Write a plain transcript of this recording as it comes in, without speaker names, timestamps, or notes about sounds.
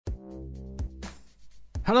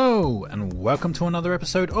Hello, and welcome to another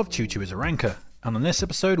episode of Chuchu is a Ranker, and on this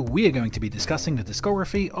episode we are going to be discussing the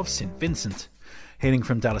discography of St. Vincent. Hailing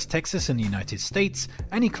from Dallas, Texas in the United States,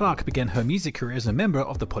 Annie Clark began her music career as a member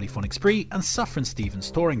of the Polyphonic Spree and Sufjan Stevens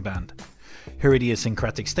touring band. Her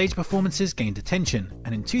idiosyncratic stage performances gained attention,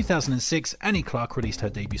 and in 2006 Annie Clark released her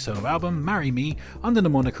debut solo album, Marry Me, under the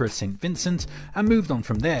moniker of St. Vincent, and moved on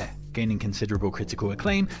from there, gaining considerable critical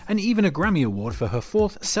acclaim and even a Grammy Award for her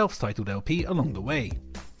fourth self-titled LP along the way.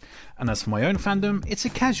 And as for my own fandom, it's a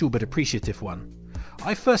casual but appreciative one.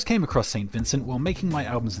 I first came across St. Vincent while making my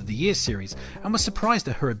Albums of the Year series and was surprised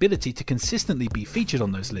at her ability to consistently be featured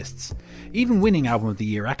on those lists, even winning Album of the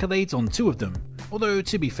Year accolades on 2 of them, although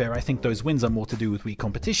to be fair I think those wins are more to do with weak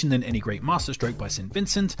competition than any great masterstroke by St.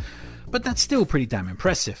 Vincent, but that's still pretty damn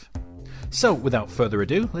impressive. So without further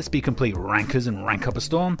ado, let's be complete rankers and rank up a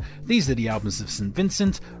storm. These are the Albums of St.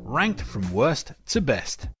 Vincent, ranked from worst to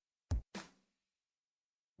best.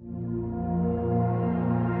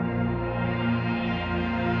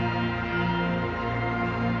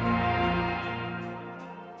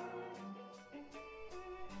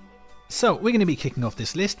 So we're going to be kicking off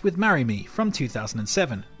this list with Marry Me from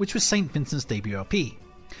 2007, which was St. Vincent's debut LP.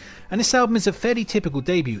 And this album is a fairly typical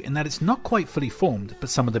debut in that it's not quite fully formed, but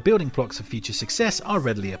some of the building blocks of future success are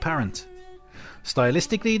readily apparent.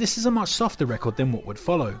 Stylistically, this is a much softer record than what would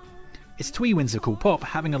follow. It's twee whimsical pop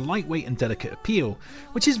having a lightweight and delicate appeal,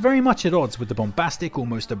 which is very much at odds with the bombastic,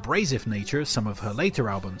 almost abrasive nature of some of her later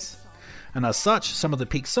albums. And as such, some of the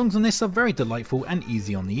peak songs on this are very delightful and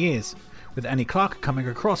easy on the ears, with Annie Clark coming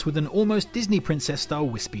across with an almost Disney princess style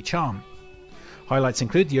wispy charm. Highlights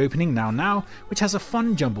include the opening Now Now, which has a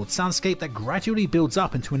fun jumbled soundscape that gradually builds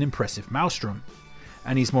up into an impressive maelstrom.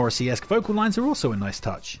 Annie's Morrissey-esque vocal lines are also a nice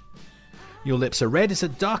touch. Your Lips Are Red is a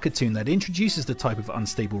darker tune that introduces the type of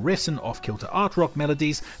unstable riffs and off-kilter art rock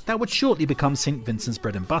melodies that would shortly become St. Vincent's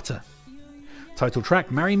bread and butter. Title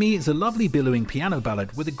track Marry Me is a lovely billowing piano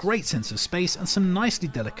ballad with a great sense of space and some nicely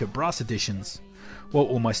delicate brass additions. While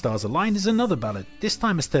All My Stars Aligned is another ballad, this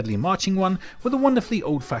time a steadily marching one with a wonderfully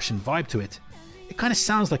old-fashioned vibe to it. It kinda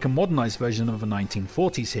sounds like a modernised version of a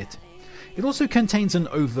 1940s hit. It also contains an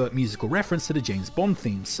overt musical reference to the James Bond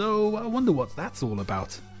theme, so I wonder what that's all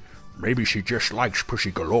about. Maybe she just likes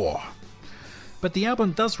pussy galore. But the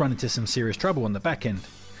album does run into some serious trouble on the back end.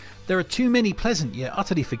 There are too many pleasant yet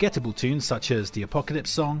utterly forgettable tunes such as The Apocalypse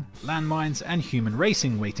Song, Landmines and Human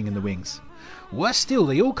Racing waiting in the wings. Worse still,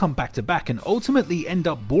 they all come back to back and ultimately end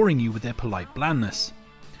up boring you with their polite blandness.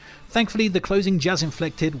 Thankfully, the closing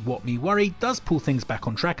jazz-inflected What Me Worry does pull things back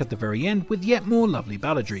on track at the very end with yet more lovely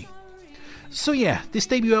balladry. So yeah, this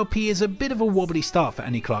debut LP is a bit of a wobbly start for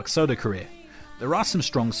Annie Clark's solo career. There are some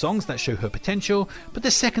strong songs that show her potential, but the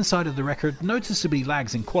second side of the record noticeably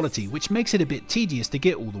lags in quality, which makes it a bit tedious to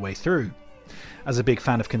get all the way through. As a big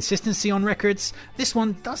fan of consistency on records, this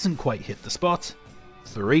one doesn't quite hit the spot.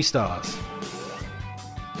 3 stars.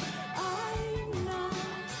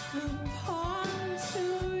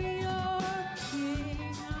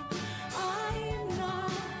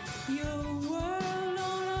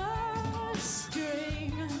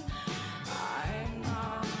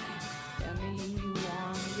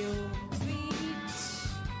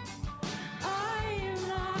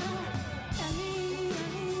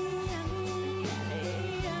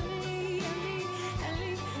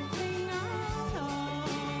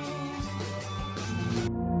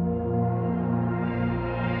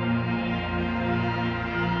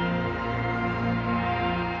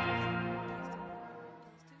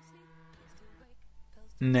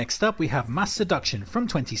 Next up we have Mass Seduction from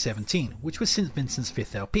 2017, which was St. Vincent's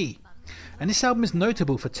 5th LP, and this album is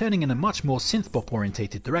notable for turning in a much more synth-pop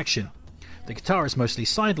orientated direction. The guitar is mostly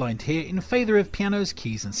sidelined here in favour of pianos,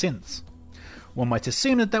 keys and synths. One might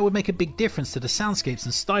assume that that would make a big difference to the soundscapes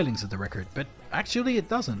and stylings of the record, but actually it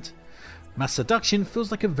doesn't. Mass Seduction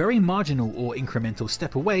feels like a very marginal or incremental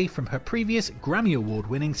step away from her previous Grammy Award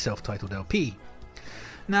winning self-titled LP.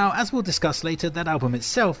 Now, as we'll discuss later, that album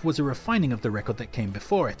itself was a refining of the record that came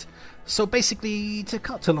before it. So basically, to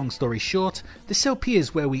cut a long story short, this LP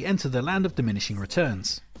is where we enter the land of diminishing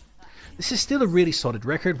returns. This is still a really solid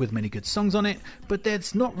record with many good songs on it, but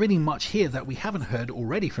there's not really much here that we haven't heard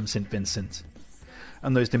already from St. Vincent.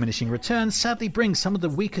 And those diminishing returns sadly bring some of the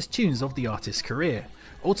weakest tunes of the artist's career,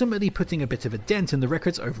 ultimately putting a bit of a dent in the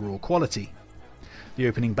record's overall quality. The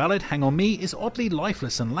opening ballad, Hang On Me, is oddly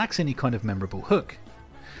lifeless and lacks any kind of memorable hook.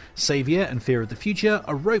 Saviour and Fear of the Future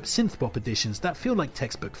are rope synthpop additions that feel like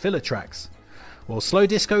textbook filler tracks. while Slow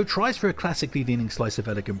Disco tries for a classically leaning slice of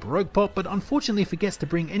elegant Baroque pop but unfortunately forgets to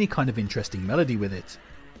bring any kind of interesting melody with it.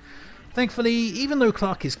 Thankfully, even though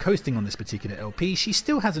Clark is coasting on this particular LP, she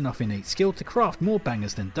still has enough innate skill to craft more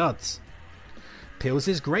bangers than duds. Pills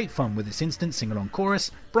is great fun with its instant sing-along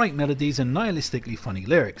chorus, bright melodies and nihilistically funny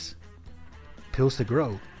lyrics. Pills to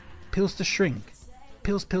grow, pills to shrink,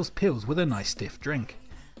 pills pills pills with a nice stiff drink.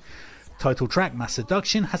 Title track Mass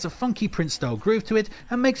Seduction has a funky Prince style groove to it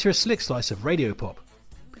and makes her a slick slice of radio pop.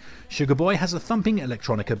 Sugar Boy has a thumping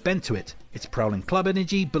electronica bent to it, its prowling club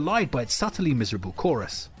energy belied by its subtly miserable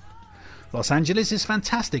chorus. Los Angeles is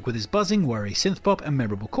fantastic with its buzzing, wiry synthpop and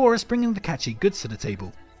memorable chorus bringing the catchy goods to the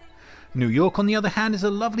table. New York on the other hand is a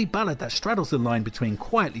lovely ballad that straddles the line between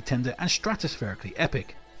quietly tender and stratospherically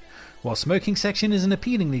epic. While Smoking Section is an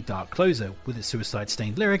appealingly dark closer with its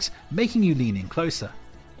suicide-stained lyrics making you lean in closer.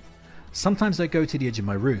 Sometimes I go to the edge of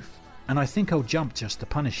my roof and I think I'll jump just to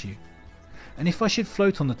punish you. And if I should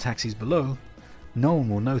float on the taxis below, no one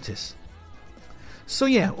will notice. So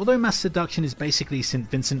yeah, although Mass Seduction is basically St.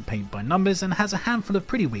 Vincent paint by numbers and has a handful of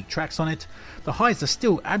pretty weak tracks on it, the highs are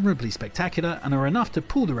still admirably spectacular and are enough to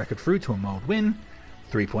pull the record through to a mild win,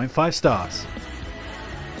 3.5 stars.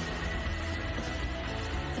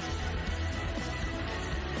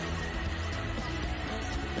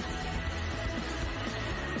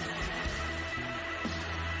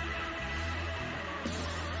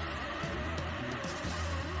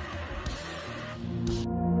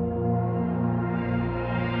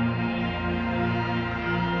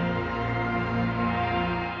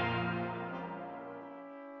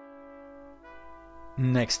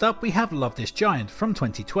 Next up we have Love This Giant from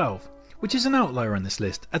 2012, which is an outlier on this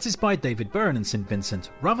list as it's by David Byrne and St. Vincent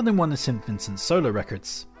rather than one of St. Vincent's solo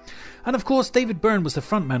records. And of course David Byrne was the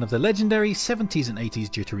frontman of the legendary 70s and 80s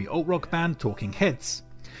jittery alt-rock band Talking Heads.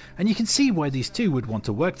 And you can see why these two would want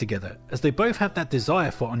to work together, as they both have that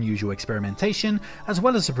desire for unusual experimentation as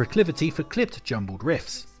well as a proclivity for clipped jumbled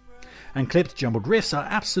riffs. And clipped jumbled riffs are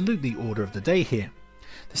absolutely order of the day here.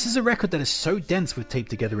 This is a record that is so dense with taped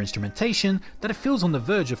together instrumentation that it feels on the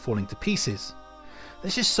verge of falling to pieces.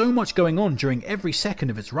 There's just so much going on during every second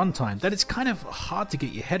of its runtime that it's kind of hard to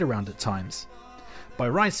get your head around at times. By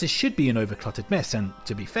rights this should be an overcluttered mess, and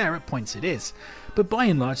to be fair at points it is, but by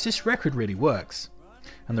and large this record really works.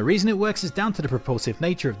 And the reason it works is down to the propulsive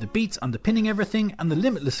nature of the beats underpinning everything and the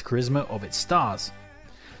limitless charisma of its stars.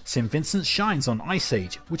 St. Vincent shines on Ice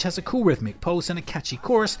Age, which has a cool rhythmic pulse and a catchy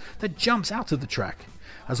chorus that jumps out of the track,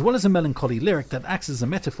 as well as a melancholy lyric that acts as a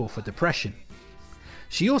metaphor for depression.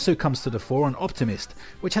 She also comes to the fore on Optimist,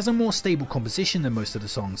 which has a more stable composition than most of the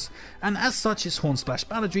songs, and as such its horn-splash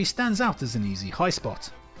balladry stands out as an easy high spot.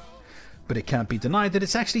 But it can't be denied that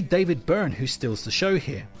it's actually David Byrne who steals the show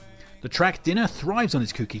here. The track Dinner thrives on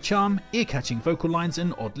its kooky charm, ear-catching vocal lines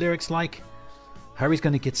and odd lyrics like, "Harry's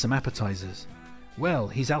gonna get some appetizers. Well,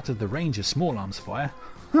 he's out of the range of small arms fire."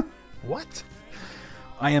 What?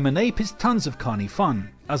 I Am an Ape is tons of carny fun.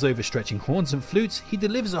 As overstretching horns and flutes, he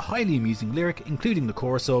delivers a highly amusing lyric including the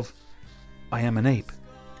chorus of, "I am an ape.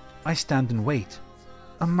 I stand and wait.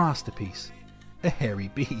 A masterpiece. A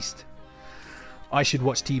hairy beast." I Should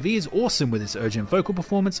Watch TV is awesome with its urgent vocal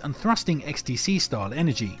performance and thrusting XTC style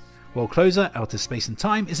energy, while closer Outer Space and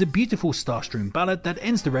Time is a beautiful star-strewn ballad that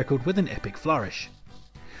ends the record with an epic flourish.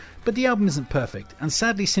 But the album isn't perfect, and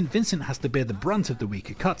sadly St. Vincent has to bear the brunt of the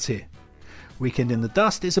weaker cuts here. Weekend in the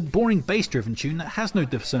Dust is a boring bass-driven tune that has no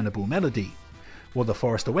discernible melody, while The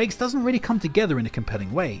Forest Awakes doesn't really come together in a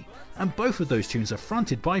compelling way, and both of those tunes are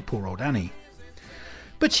fronted by poor old Annie.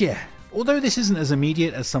 But yeah, although this isn't as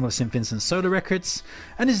immediate as some of St. Vincent's solo records,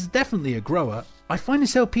 and is definitely a grower, I find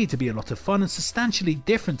this LP to be a lot of fun and substantially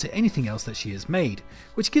different to anything else that she has made,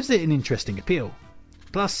 which gives it an interesting appeal.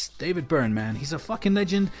 Plus, David Byrne, man, he's a fucking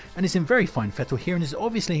legend and is in very fine fettle here and is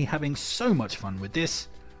obviously having so much fun with this.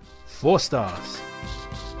 4 stars.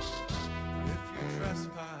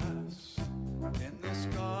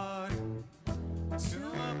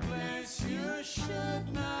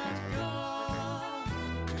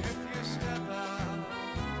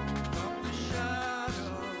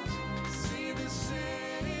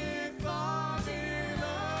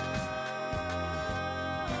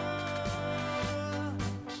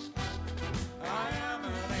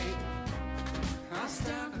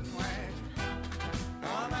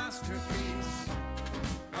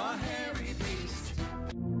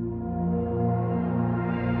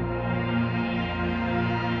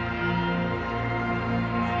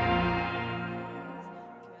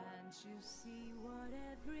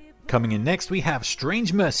 Coming in next we have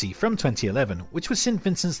Strange Mercy from 2011, which was St.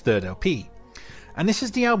 Vincent's third LP. And this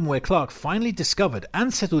is the album where Clark finally discovered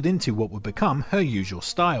and settled into what would become her usual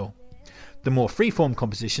style. The more freeform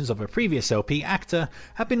compositions of her previous LP, Actor,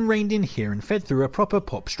 have been reined in here and fed through a proper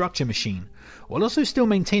pop structure machine, while also still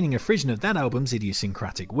maintaining a frisson of that album's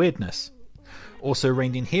idiosyncratic weirdness. Also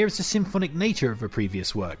reined in here is the symphonic nature of her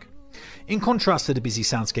previous work. In contrast to the busy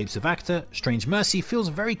soundscapes of Actor, Strange Mercy feels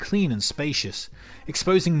very clean and spacious,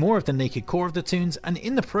 exposing more of the naked core of the tunes and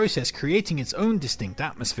in the process creating its own distinct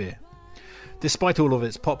atmosphere. Despite all of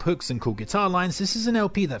its pop hooks and cool guitar lines, this is an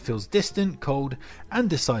LP that feels distant, cold, and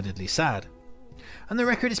decidedly sad. And the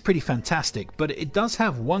record is pretty fantastic, but it does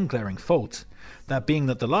have one glaring fault, that being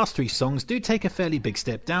that the last 3 songs do take a fairly big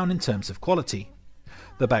step down in terms of quality.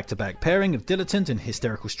 The back-to-back pairing of dilettante and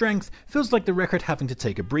hysterical strength feels like the record having to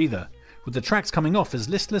take a breather, with the tracks coming off as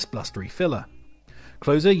listless, blustery filler.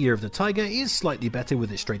 Closer, Year of the Tiger, is slightly better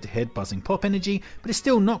with its straight-ahead buzzing pop energy, but is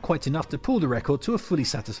still not quite enough to pull the record to a fully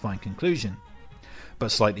satisfying conclusion.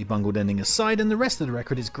 But slightly bungled ending aside, and the rest of the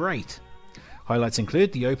record is great. Highlights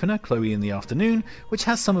include the opener, Chloe in the Afternoon, which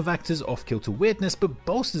has some of Actor's off-kilter weirdness but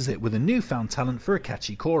bolsters it with a newfound talent for a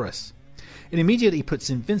catchy chorus. It immediately puts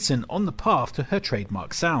St. Vincent on the path to her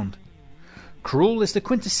trademark sound. Cruel is the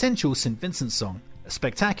quintessential St. Vincent song, a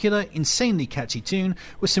spectacular, insanely catchy tune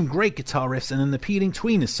with some great guitar riffs and an appealing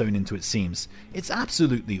tweeness sewn into its seams. It's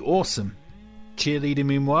absolutely awesome. Cheerleader,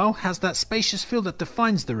 meanwhile, has that spacious feel that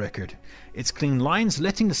defines the record. Its clean lines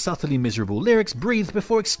letting the subtly miserable lyrics breathe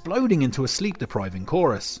before exploding into a sleep-depriving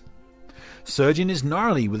chorus. Surgeon is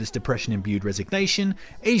gnarly with its depression-imbued resignation,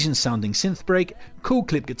 Asian-sounding synth break, cool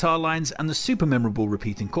clip guitar lines, and the super memorable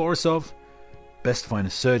repeating chorus of "Best find a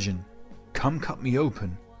surgeon, come cut me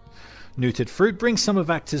open." Neutered Fruit brings some of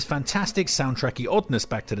Actor's fantastic soundtracky oddness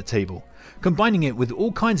back to the table, combining it with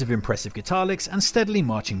all kinds of impressive guitar licks and steadily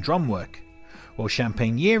marching drum work. While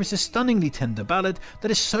Champagne Year is a stunningly tender ballad that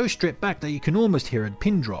is so stripped back that you can almost hear a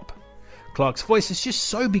pin drop. Clark's voice is just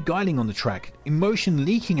so beguiling on the track, emotion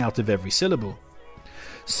leaking out of every syllable.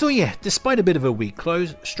 So yeah, despite a bit of a weak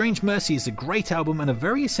close, Strange Mercy is a great album and a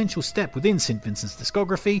very essential step within St. Vincent's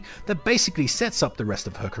discography that basically sets up the rest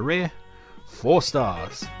of her career. 4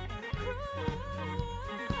 stars.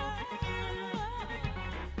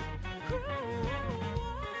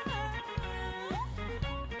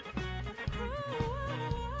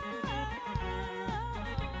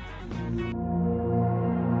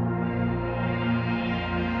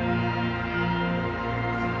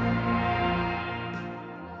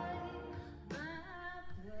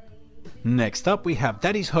 Next up we have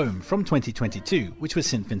Daddy's Home from 2022, which was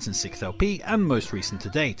St. Vincent's 6th LP and most recent to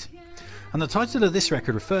date. And the title of this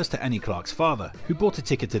record refers to Annie Clark's father, who bought a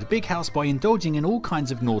ticket to the big house by indulging in all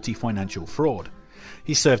kinds of naughty financial fraud.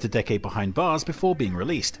 He served a decade behind bars before being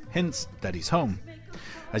released, hence Daddy's Home.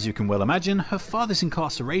 As you can well imagine, her father's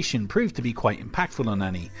incarceration proved to be quite impactful on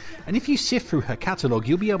Annie, and if you sift through her catalogue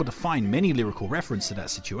you'll be able to find many lyrical references to that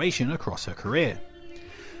situation across her career.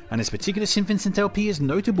 And this particular St. Vincent LP is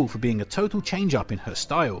notable for being a total change-up in her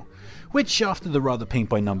style, which after the rather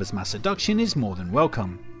paint-by-numbers mass seduction is more than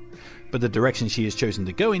welcome. But the direction she has chosen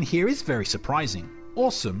to go in here is very surprising.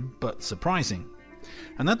 Awesome, but surprising.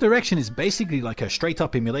 And that direction is basically like a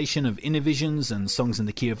straight-up emulation of Innervisions and Songs in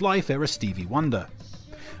the Key of Life era Stevie Wonder.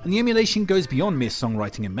 And the emulation goes beyond mere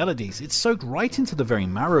songwriting and melodies, it's soaked right into the very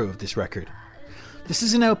marrow of this record. This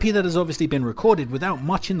is an LP that has obviously been recorded without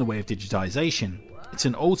much in the way of digitization. It's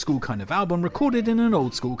an old school kind of album recorded in an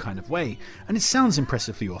old school kind of way, and it sounds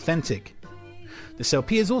impressively authentic. This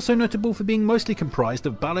LP is also notable for being mostly comprised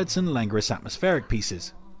of ballads and languorous atmospheric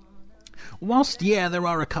pieces. Whilst yeah, there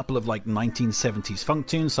are a couple of like 1970s funk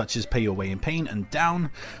tunes such as Pay Your Way in Pain and Down,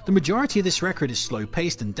 the majority of this record is slow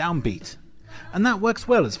paced and downbeat. And that works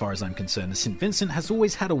well as far as I'm concerned, as St. Vincent has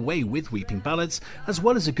always had a way with weeping ballads as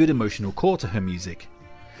well as a good emotional core to her music.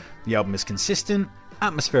 The album is consistent,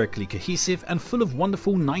 atmospherically cohesive and full of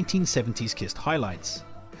wonderful 1970s kissed highlights.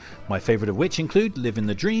 My favourite of which include Live in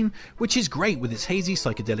the Dream, which is great with its hazy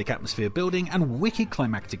psychedelic atmosphere building and wicked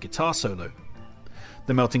climactic guitar solo.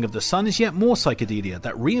 The Melting of the Sun is yet more psychedelia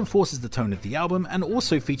that reinforces the tone of the album and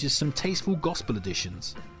also features some tasteful gospel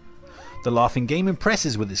additions. The Laughing Game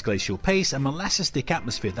impresses with its glacial pace and molasses-thick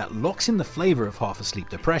atmosphere that locks in the flavour of half-asleep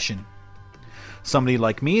depression. Somebody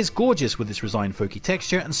Like Me is gorgeous with its resigned folky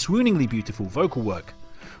texture and swooningly beautiful vocal work,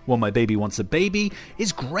 while My Baby Wants a Baby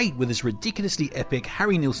is great with its ridiculously epic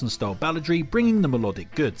Harry Nilsson-style balladry bringing the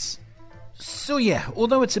melodic goods. So yeah,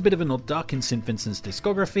 although it's a bit of an odd duck in St. Vincent's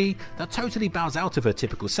discography that totally bows out of her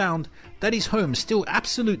typical sound, Daddy's Home still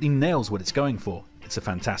absolutely nails what it's going for. It's a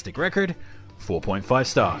fantastic record, 4.5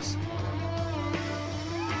 stars.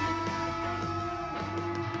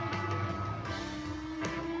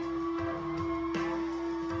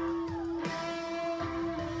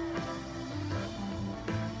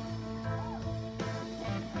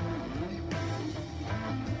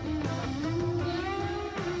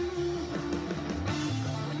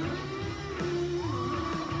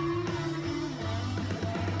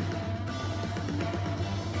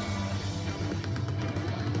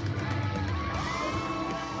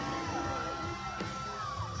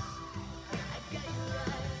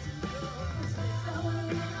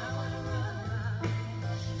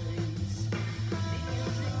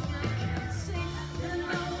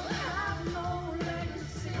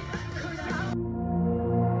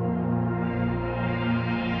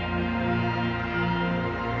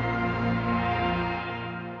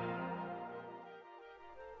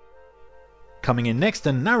 Coming in next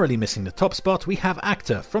and narrowly missing the top spot, we have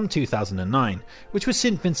Actor from 2009, which was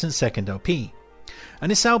St. Vincent's second LP.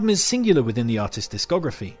 And this album is singular within the artist's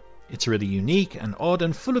discography. It's really unique and odd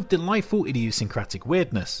and full of delightful idiosyncratic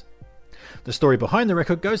weirdness. The story behind the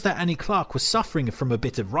record goes that Annie Clark was suffering from a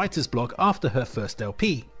bit of writer's block after her first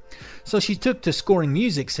LP, so she took to scoring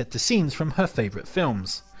music set to scenes from her favourite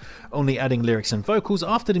films, only adding lyrics and vocals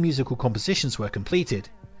after the musical compositions were completed.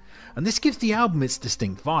 And this gives the album its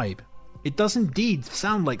distinct vibe. It does indeed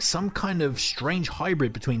sound like some kind of strange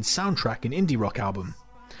hybrid between soundtrack and indie rock album.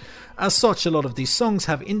 As such, a lot of these songs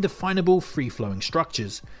have indefinable free-flowing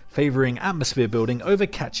structures, favouring atmosphere building over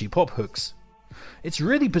catchy pop hooks. It's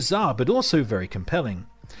really bizarre but also very compelling.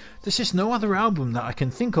 There's just no other album that I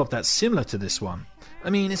can think of that's similar to this one. I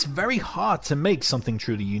mean, it's very hard to make something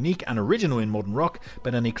truly unique and original in modern rock,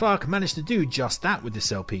 but Annie Clark managed to do just that with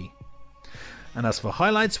this LP. And as for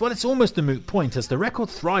highlights, well, it's almost a moot point as the record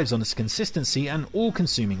thrives on its consistency and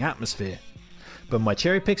all-consuming atmosphere. But my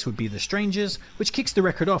cherry picks would be The Strangers, which kicks the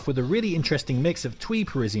record off with a really interesting mix of twee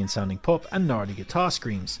Parisian sounding pop and gnarly guitar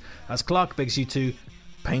screams, as Clark begs you to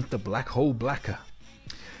paint the black hole blacker.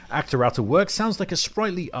 Actor Out of Work sounds like a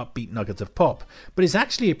sprightly upbeat nugget of pop, but is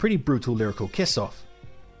actually a pretty brutal lyrical kiss-off.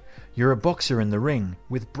 You're a boxer in the ring,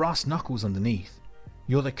 with brass knuckles underneath.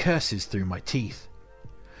 You're the curses through my teeth.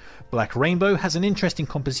 Black Rainbow has an interesting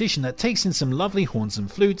composition that takes in some lovely horns and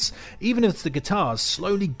flutes, even as the guitars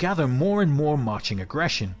slowly gather more and more marching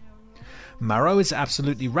aggression. Marrow is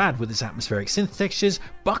absolutely rad with its atmospheric synth textures,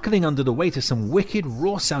 buckling under the weight of some wicked,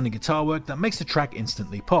 raw-sounding guitar work that makes the track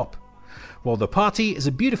instantly pop. While The Party is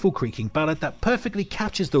a beautiful creaking ballad that perfectly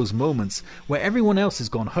captures those moments where everyone else has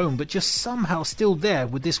gone home but just somehow still there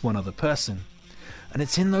with this one other person. And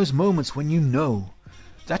it's in those moments when you know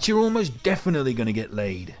that you're almost definitely going to get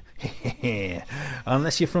laid.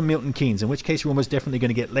 Unless you're from Milton Keynes, in which case you're almost definitely going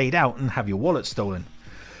to get laid out and have your wallet stolen.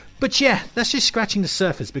 But yeah, that's just scratching the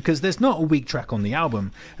surface because there's not a weak track on the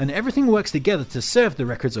album, and everything works together to serve the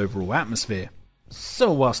record's overall atmosphere.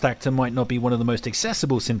 So whilst Actor might not be one of the most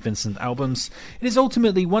accessible St. Vincent albums, it is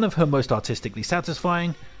ultimately one of her most artistically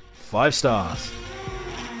satisfying. 5 stars.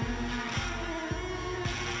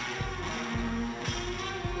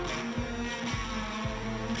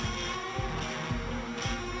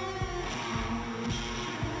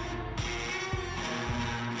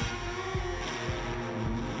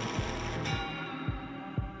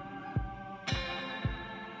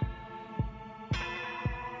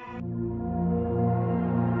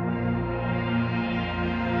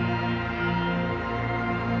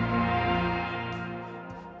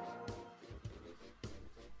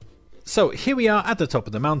 So here we are at the top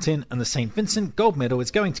of the mountain, and the St. Vincent Gold Medal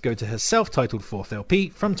is going to go to her self-titled 4th LP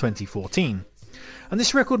from 2014. And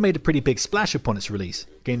this record made a pretty big splash upon its release,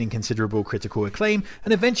 gaining considerable critical acclaim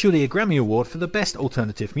and eventually a Grammy Award for the Best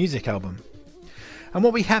Alternative Music Album. And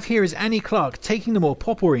what we have here is Annie Clark taking the more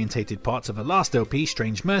pop-orientated parts of her last LP,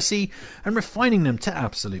 Strange Mercy, and refining them to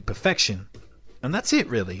absolute perfection. And that's it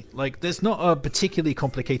really. Like, there's not a particularly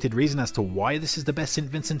complicated reason as to why this is the best St.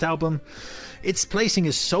 Vincent album. Its placing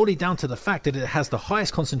is solely down to the fact that it has the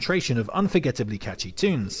highest concentration of unforgettably catchy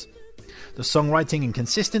tunes. The songwriting and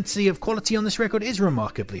consistency of quality on this record is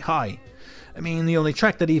remarkably high. I mean, the only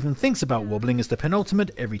track that even thinks about wobbling is the penultimate,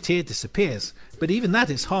 Every Tear Disappears, but even that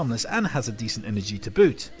is harmless and has a decent energy to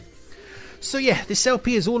boot. So yeah, this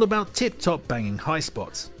LP is all about tip-top banging high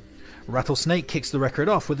spots. Rattlesnake kicks the record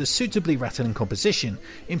off with a suitably rattling composition,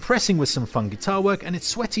 impressing with some fun guitar work and its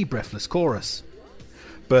sweaty, breathless chorus.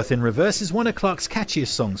 Birth in Reverse is one of Clark's catchiest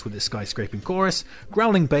songs with its skyscraping chorus,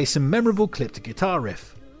 growling bass and memorable clipped guitar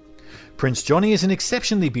riff. Prince Johnny is an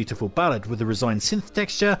exceptionally beautiful ballad with a resigned synth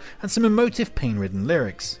texture and some emotive pain-ridden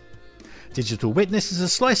lyrics. Digital Witness is a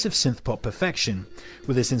slice of synth pop perfection,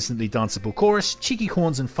 with its instantly danceable chorus, cheeky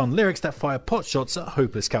horns and fun lyrics that fire pot shots at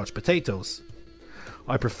hopeless couch potatoes.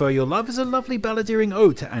 I Prefer Your Love is a lovely balladeering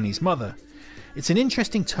ode to Annie's mother. It's an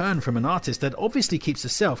interesting turn from an artist that obviously keeps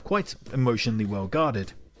herself quite emotionally well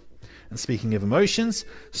guarded. And speaking of emotions,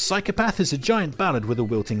 Psychopath is a giant ballad with a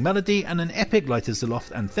wilting melody and an epic light as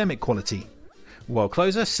aloft anthemic quality. While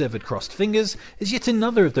Closer, Severed Crossed Fingers is yet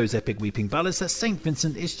another of those epic weeping ballads that St.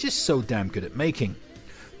 Vincent is just so damn good at making.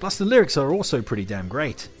 Plus the lyrics are also pretty damn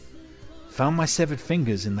great. Found my severed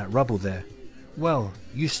fingers in that rubble there. Well,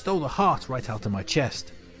 you stole the heart right out of my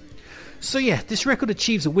chest. So yeah, this record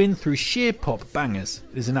achieves a win through sheer pop bangers.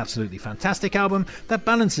 It is an absolutely fantastic album that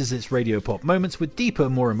balances its radio pop moments with deeper,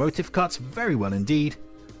 more emotive cuts very well indeed.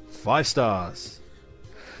 5 stars.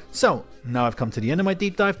 So, now I've come to the end of my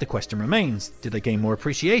deep dive, the question remains, did I gain more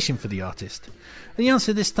appreciation for the artist? And the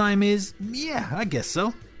answer this time is, yeah, I guess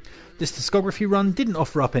so. This discography run didn't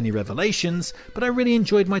offer up any revelations, but I really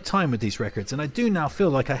enjoyed my time with these records, and I do now feel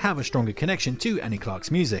like I have a stronger connection to Annie Clark's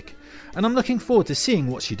music, and I'm looking forward to seeing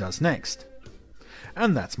what she does next.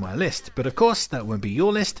 And that's my list, but of course that won't be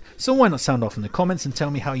your list, so why not sound off in the comments and tell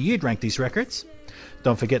me how you'd rank these records?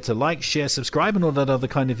 Don't forget to like, share, subscribe and all that other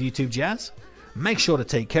kind of YouTube jazz. Make sure to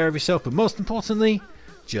take care of yourself, but most importantly,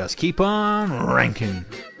 just keep on ranking.